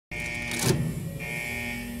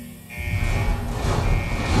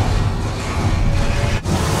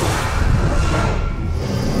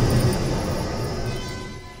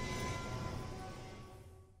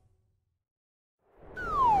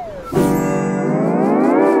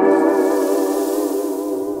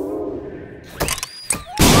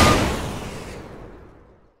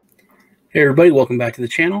Hey everybody, welcome back to the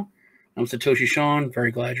channel. I'm Satoshi Sean.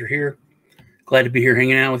 Very glad you're here. Glad to be here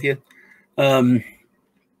hanging out with you. If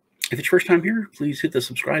it's your first time here, please hit the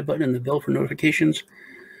subscribe button and the bell for notifications.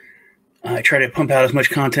 I try to pump out as much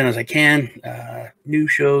content as I can. New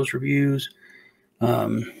shows, reviews,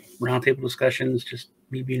 roundtable discussions, just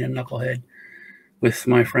me being a knucklehead with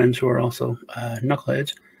my friends who are also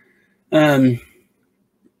knuckleheads.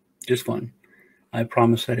 Just fun. I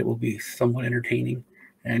promise that it will be somewhat entertaining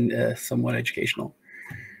and somewhat educational.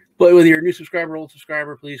 But whether you're a new subscriber or old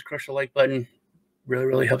subscriber, please crush the like button.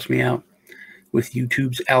 Really helps me out with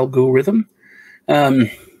YouTube's algorithm.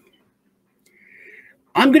 I'm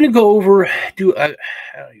going to go over, how do you know what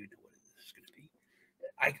this is going to be?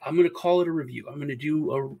 I'm going to call it a review. I'm going to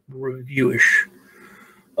do a review-ish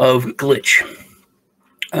of Glitch.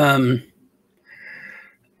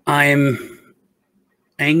 I'm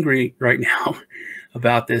angry right now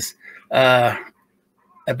about this.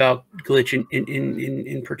 About Glitch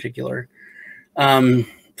in particular.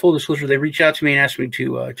 Full disclosure, they reached out to me and asked me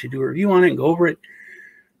to do a review on it and go over it.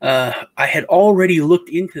 I had already looked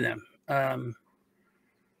into them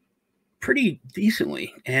pretty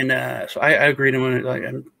decently, and so I agreed I'm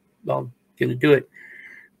going to do it.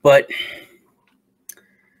 But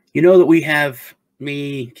you know that we have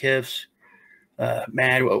me, Kiffs,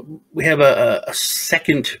 Mad. We have a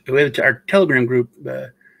second. We have our Telegram group.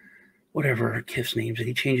 Whatever Kiff's names it.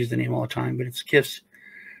 He changes the name all the time, but it's Kiff's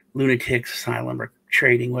Lunatics Asylum or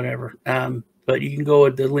Trading, whatever. But you can go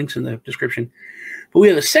with the links in the description. But we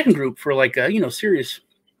have a second group for like serious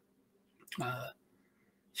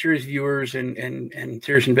viewers and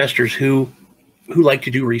serious investors who like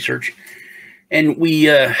to do research, and we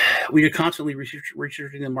are constantly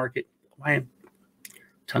researching the market. I am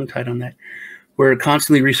tongue tied on that. We're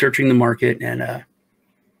constantly researching the market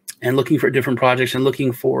and looking for different projects and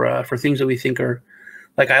looking for things that we think are,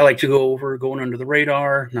 like I like to go over, going under the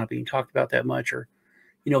radar, not being talked about that much, or,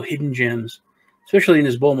 hidden gems. Especially in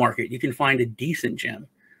this bull market, you can find a decent gem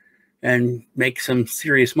and make some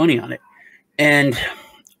serious money on it. And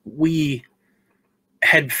we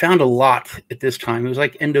had found a lot at this time. It was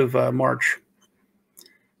like end of March,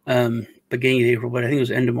 beginning of April, but I think it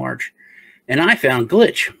was end of March. And I found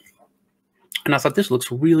Glitch. And I thought, this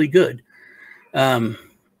looks really good.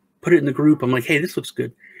 Put it in the group. I'm like, hey, this looks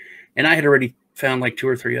good. And I had already found like 2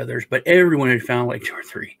 or 3 others, but everyone had found like 2 or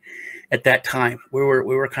 3 at that time. We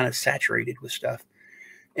were kind of saturated with stuff,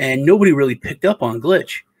 and nobody really picked up on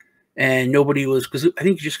Glitch, and nobody was, because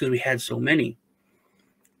we had so many.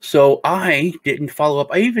 So I didn't follow up.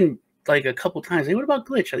 I even like a couple times, hey, what about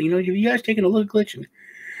Glitch? Have you guys taken a look at Glitch? And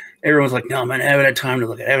everyone's like, no, man, I haven't had time to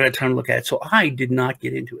look at it. I haven't had time to look at it. So I did not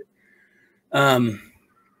get into it. And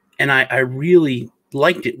I really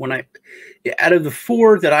liked it out of the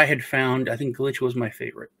 4 that I had found, I think Glitch was my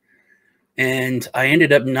favorite, and I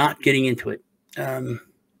ended up not getting into it. And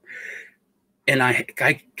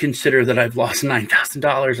I consider that I've lost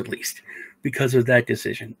 $9,000 at least because of that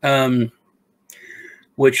decision.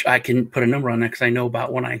 Which I can put a number on that because I know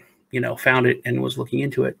about when I found it and was looking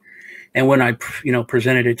into it, and when I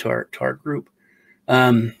presented it to our group.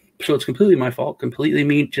 So it's completely my fault, completely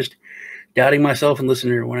me just doubting myself and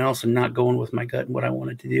listening to everyone else and not going with my gut and what I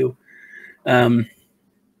wanted to do.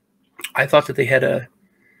 I thought that they had a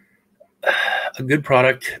good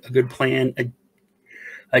product, a good plan,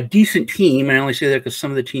 a decent team. And I only say that because some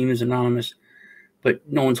of the team is anonymous, but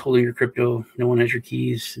no one's holding your crypto. No one has your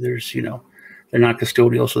keys. There's, they're not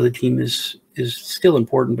custodial. So the team is still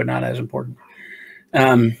important, but not as important.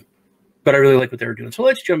 But I really like what they were doing. So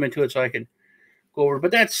let's jump into it so I can go over.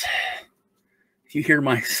 But that's, if you hear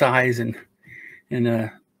my sighs and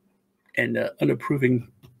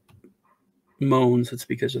unapproving moans, it's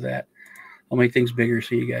because of that. I'll make things bigger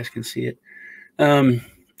so you guys can see it.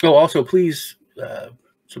 Also, please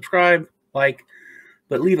subscribe, like,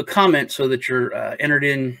 but leave a comment so that you're entered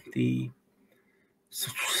in the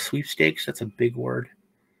sweepstakes. That's a big word.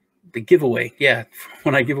 The giveaway. Yeah,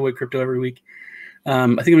 when I give away crypto every week. I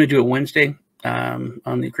think I'm going to do it Wednesday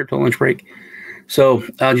on the crypto lunch break. So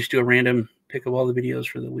I'll just do a random pick of all the videos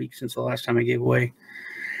for the week since the last time I gave away.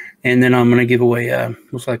 And then I'm going to give away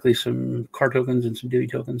most likely some car tokens and some Divi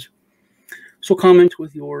tokens. So comment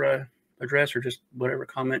with your address or just whatever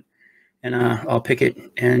comment, and I'll pick it,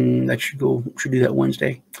 and that should do that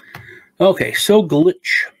Wednesday. Okay, so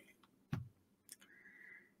Glitch.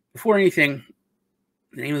 Before anything,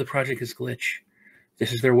 the name of the project is Glitch.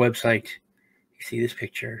 This is their website. You see this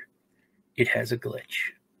picture. It has a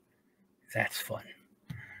glitch. That's fun.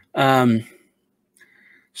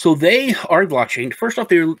 So they are blockchain. First off,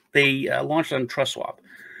 they launched on TrustSwap,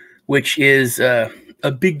 which is a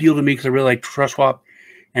big deal to me because I really like TrustSwap.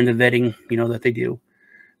 and the vetting, that they do.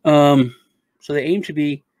 So they aim to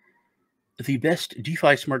be the best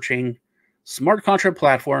DeFi smart chain, smart contract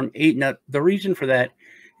platform. Now, the reason for that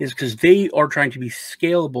is because they are trying to be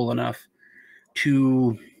scalable enough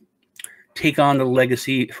to take on the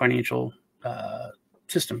legacy financial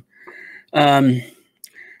system. Now,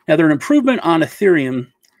 they're an improvement on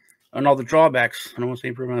Ethereum on all the drawbacks. I don't want to say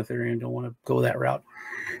improvement on Ethereum. Don't want to go that route.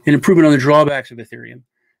 An improvement on the drawbacks of Ethereum.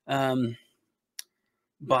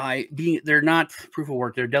 By being, they're not proof of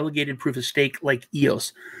work. They're delegated proof of stake like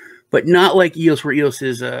EOS, but not like EOS, where EOS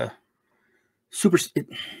is super.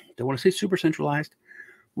 Don't want to say super centralized,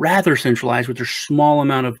 rather centralized with their small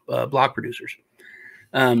amount of block producers.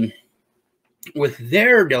 With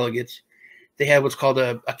their delegates, they have what's called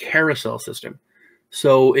a carousel system,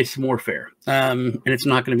 so it's more fair, and it's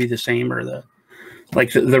not going to be the same, or the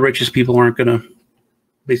richest people aren't going to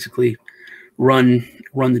basically run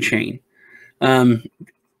the chain.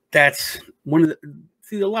 That's one of the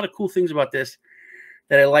a lot of cool things about this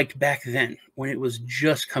that I liked back then when it was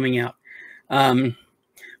just coming out.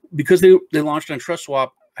 Because they launched on TrustSwap,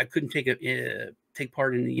 I couldn't take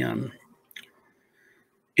part in the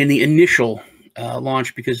initial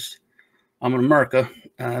launch because I'm in America,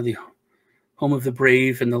 the home of the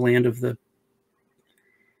brave and the land of the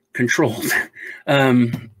controlled.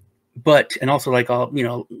 And also like all,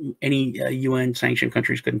 any UN sanctioned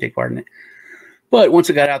countries couldn't take part in it. But once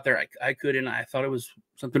it got out there, I could, and I thought it was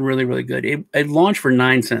something really, really good. It launched for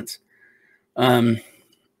 9 cents,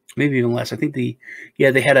 maybe even less. I think they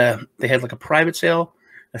had like a private sale,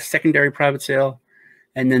 a secondary private sale,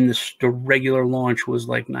 and then the regular launch was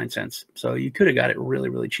like 9 cents. So you could have got it really,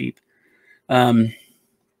 really cheap. So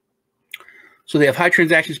they have high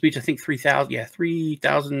transaction speeds. I think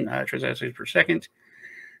 3,000 transactions per second.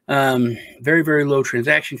 Very, very low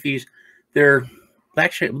transaction fees. They're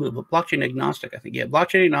blockchain agnostic, I think. Yeah,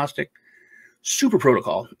 blockchain agnostic, super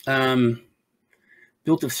protocol,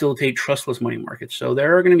 built to facilitate trustless money markets. So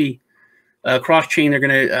there are going to be cross-chain. They're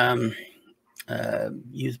going to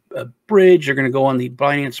use a bridge. They're going to go on the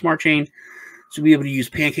Binance Smart Chain, so be able to use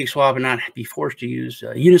PancakeSwap and not be forced to use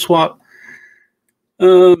Uniswap.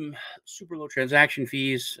 Super low transaction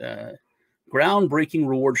fees. Groundbreaking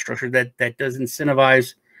reward structure that does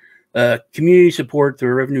incentivize community support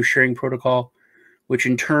through a revenue sharing protocol, which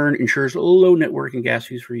in turn ensures low network and gas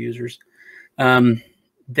fees for users.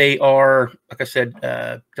 They are, like I said,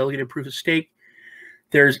 delegated proof of stake.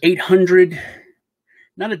 There's 800,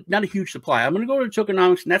 not a huge supply. I'm going to go to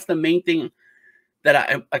tokenomics, and that's the main thing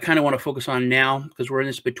that I kind of want to focus on now, because we're in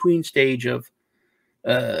this between stage of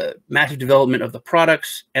massive development of the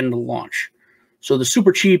products and the launch. So the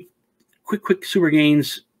super cheap, quick super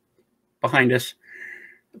gains behind us.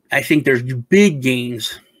 I think there's big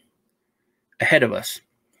gains ahead of us.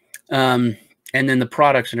 And then the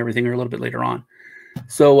products and everything are a little bit later on.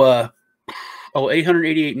 So,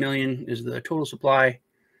 888 million is the total supply,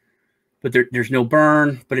 but there's no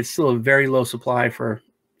burn, but it's still a very low supply for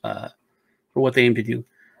what they aim to do.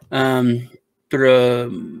 Through a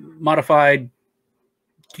modified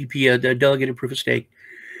DPOS, the delegated proof of stake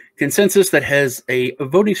consensus that has a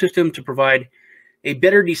voting system to provide a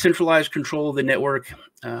better decentralized control of the network,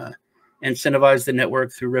 incentivize the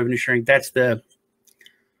network through revenue sharing. That's the,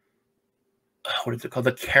 what is it called?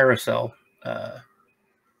 The carousel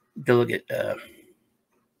delegate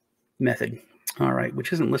method. All right,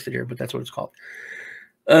 which isn't listed here, but that's what it's called.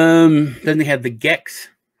 Then they have the GEX,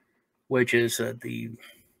 which is the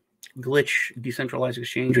glitch decentralized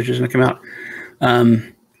exchange, which is going to come out.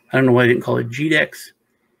 I don't know why I didn't call it GDEX.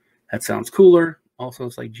 That sounds cooler. Also,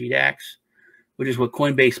 it's like GDAX, which is what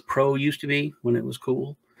Coinbase Pro used to be when it was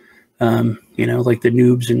cool. Like the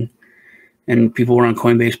noobs and people were on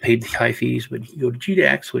Coinbase paid high fees, but you go to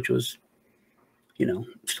GDAX, which was,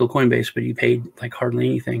 still Coinbase, but you paid like hardly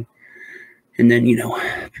anything. And then,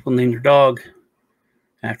 people named their dog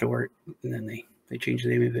afterward, and then they changed the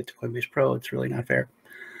name of it to Coinbase Pro. It's really not fair.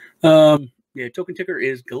 Token ticker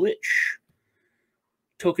is Glitch.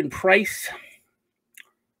 Token price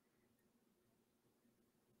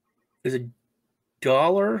is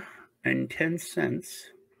 $1.10. That's 9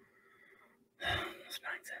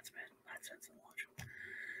 cents, man. 9 cents in the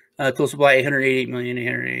launch. Total supply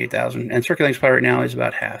 888,888,000, and circulating supply right now is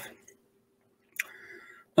about half.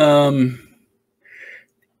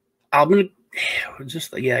 I'm gonna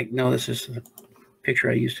just this is the picture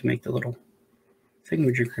I used to make the little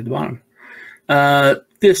thingamajigger at the bottom.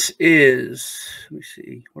 This is, let me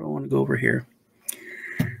see, what do I want to go over here?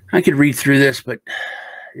 I could read through this, but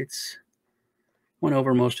it's went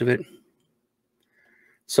over most of it.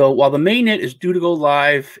 So while the mainnet is due to go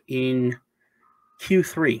live in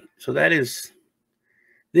Q3, so that is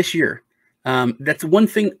this year. That's one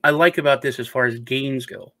thing I like about this as far as gains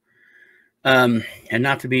go. And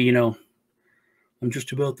not to be, I'm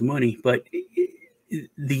just about the money, but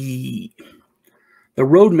the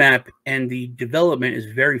roadmap and the development is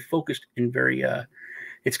very focused and very,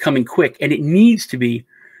 it's coming quick, and it needs to be,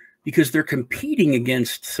 because they're competing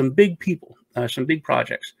against some big people, some big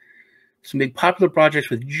projects, some big popular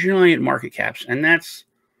projects with giant market caps. And that's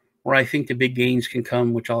where I think the big gains can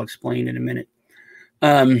come, which I'll explain in a minute.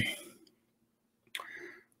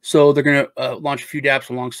 So they're going to launch a few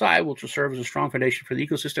dApps alongside, which will serve as a strong foundation for the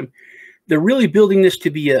ecosystem. They're really building this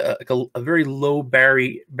to be a very low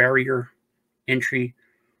barrier entry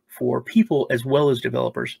for people as well as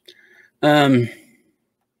developers. Where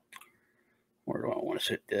do I want to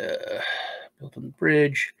sit? Built on the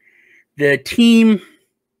bridge. The team,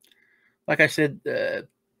 like I said,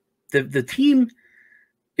 the team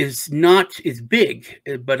is big,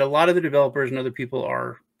 but a lot of the developers and other people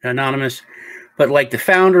are anonymous. But like the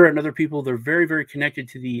founder and other people, they're very, very connected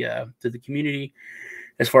to the community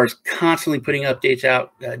as far as constantly putting updates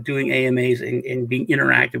out, doing AMAs, and being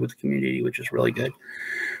interactive with the community, which is really good.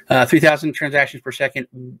 3,000 transactions per second,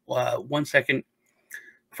 1 second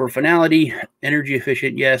for finality, energy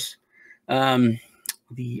efficient, yes.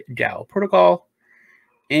 The DAO protocol,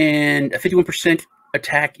 and a 51%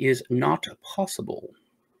 attack is not possible.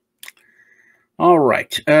 All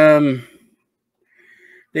right.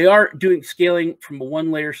 They are doing scaling from a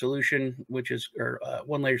one-layer solution, which is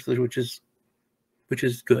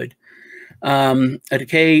good. A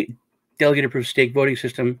decay delegated proof of stake voting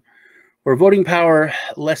system, where voting power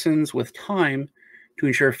lessens with time to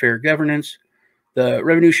ensure fair governance. The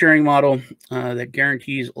revenue sharing model that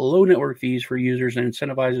guarantees low network fees for users and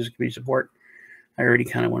incentivizes community support. I already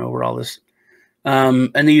kind of went over all this.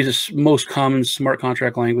 And they use the most common smart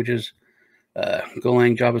contract languages,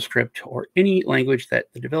 Golang, JavaScript, or any language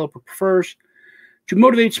that the developer prefers to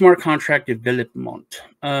motivate smart contract development.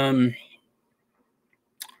 All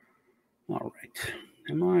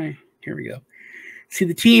right. Here we go. See,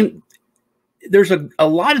 the team, there's a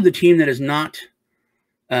lot of the team that is not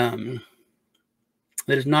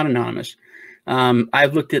anonymous.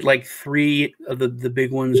 I've looked at like 3 of the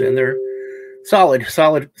big ones, and they're solid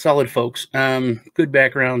folks. Good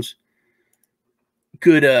backgrounds,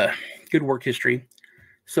 good work history.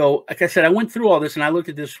 So, like I said, I went through all this, and I looked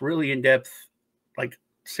at this really in depth, like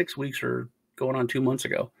 6 weeks or going on 2 months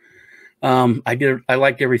ago. I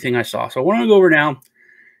liked everything I saw. So what I'm going to go over now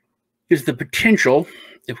is the potential.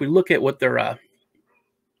 If we look at what they're,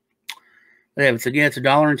 they have said, yeah, it's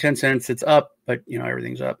 $1.10. It's up, but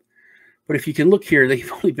everything's up. But if you can look here,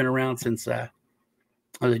 they've only been around since the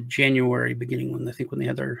January beginning, when they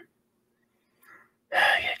had their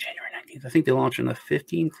January 19th. I think they launched on the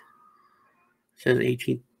 15th. It says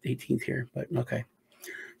 18th here, but okay.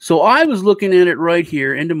 So I was looking at it right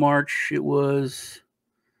here, end of March. It was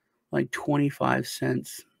like 25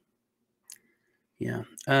 cents. Yeah.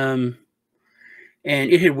 And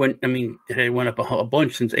it had went up a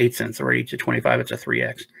bunch since 8 cents already to 25. It's a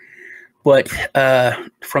 3x. But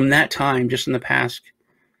from that time, just in the past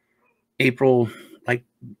April, like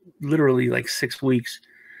literally like 6 weeks,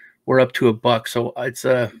 we're up to $1. So it's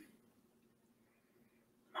my God,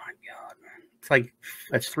 man. It's like,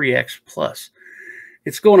 that's 3x plus.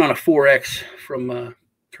 It's going on a 4x from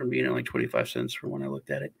being at like 25 cents from when I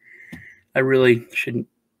looked at it. I really shouldn't.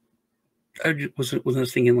 I wasn't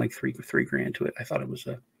thinking like three grand to it. I thought it was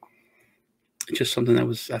just something that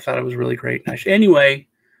was. I thought it was really great. Anyway,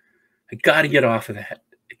 I got to get off of that.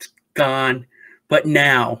 It's gone. But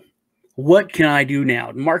now, what can I do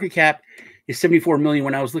now? Market cap is 74 million.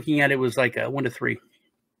 When I was looking at it, it was like 1 to 3,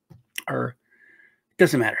 or it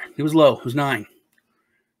doesn't matter. It was low. It was 9.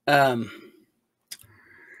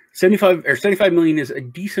 75 million is a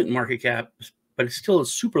decent market cap, but it's still a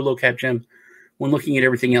super low cap gem when looking at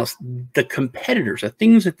everything else. The competitors, the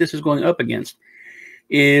things that this is going up against,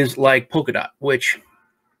 is like Polkadot, which,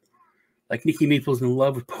 like Nikki Maple's in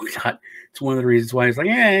love with Polkadot. It's one of the reasons why he's like,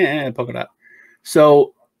 Polkadot.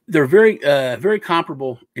 So they're very, very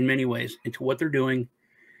comparable in many ways into what they're doing,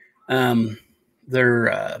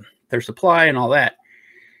 their supply and all that.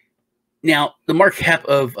 Now, the market cap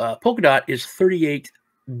of Polkadot is 38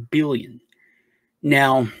 billion.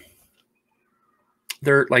 Now,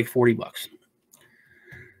 they're like $40.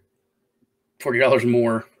 $40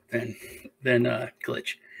 more than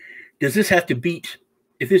Glitch. Does this have to beat?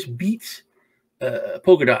 If this beats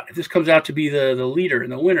Polkadot, if this comes out to be the leader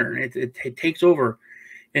and the winner, and it takes over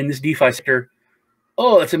in this DeFi sector,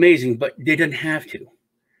 oh, that's amazing. But it doesn't have to.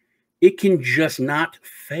 It can just not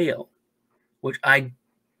fail, which I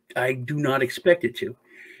do not expect it to.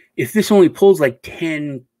 if this only pulls like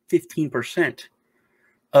 10, 15%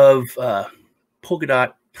 of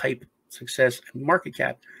Polkadot type success and market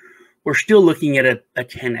cap, we're still looking at a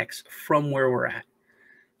 10x from where we're at,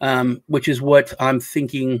 which is what I'm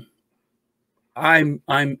thinking. I'm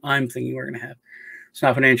thinking we're going to have. It's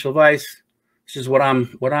not financial advice. This is what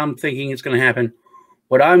I'm thinking is going to happen.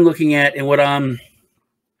 What I'm looking at and what I'm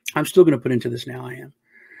still going to put into this now. I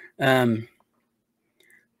am.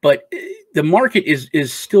 But the market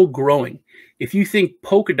is still growing. If you think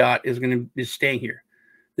Polkadot is staying here,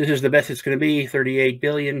 this is the best it's going to be. 38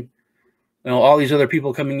 billion. You know, all these other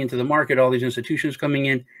people coming into the market, all these institutions coming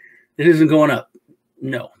in. This isn't going up.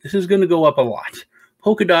 No, this is going to go up a lot.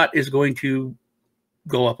 Polkadot is going to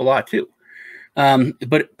go up a lot too.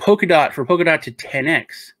 But for Polkadot to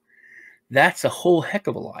 10x, that's a whole heck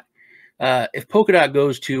of a lot. If Polkadot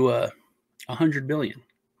goes to 100 billion,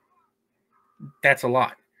 that's a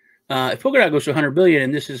lot. If Polkadot goes to 100 billion,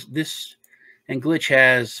 and and Glitch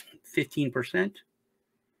has 15%,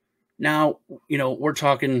 now we're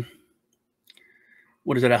talking.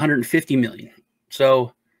 What is it? 150 million.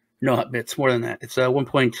 So no, it's more than that. It's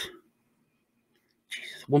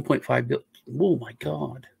 1.5 billion. Oh my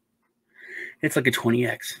God. It's like a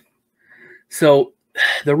 20x. So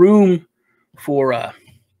the room for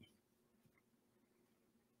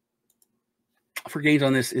gains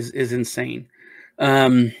on this is insane.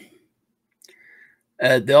 They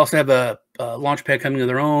also have a launch pad coming of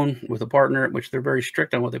their own with a partner, which they're very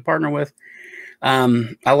strict on what they partner with.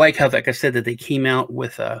 I like how, like I said, that they came out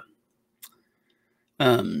with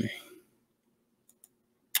on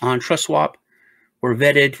TrustSwap, were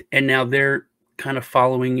vetted, and now they're kind of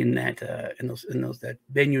following in that that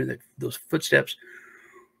venue, those footsteps,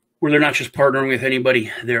 where they're not just partnering with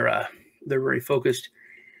anybody. They're very focused.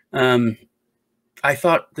 I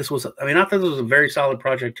thought this was a very solid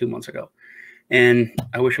project 2 months ago, and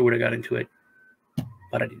I wish I would have got into it,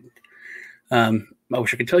 but I didn't. I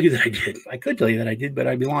wish I could tell you that I did. I could tell you that I did, but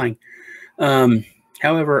I'd be lying.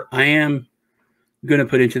 However, I am going to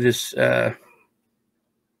put into this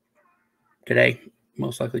today,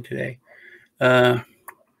 most likely today.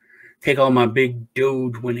 Take all my big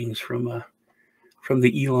Doge winnings from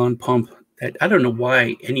the Elon pump. That I don't know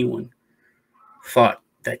why anyone thought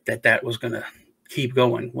that was going to keep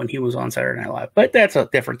going when he was on Saturday Night Live, but that's a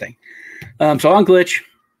different thing. So on Glitch,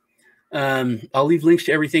 I'll leave links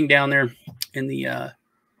to everything down there in the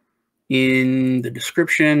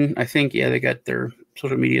description. I think, yeah, they got their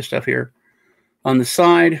social media stuff here on the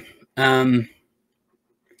side. I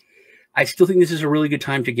still think this is a really good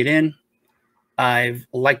time to get in. I've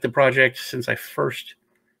liked the project since I first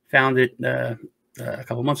found it a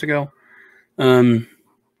couple months ago. If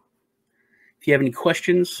you have any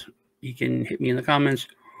questions, you can hit me in the comments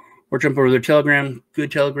or jump over to their Telegram.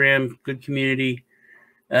 Good Telegram, good community.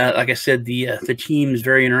 Like I said, the team is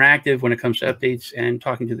very interactive when it comes to updates and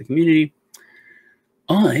talking to the community.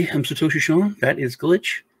 I am Satoshi Sean. That is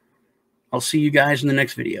Glitch. I'll see you guys in the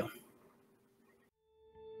next video.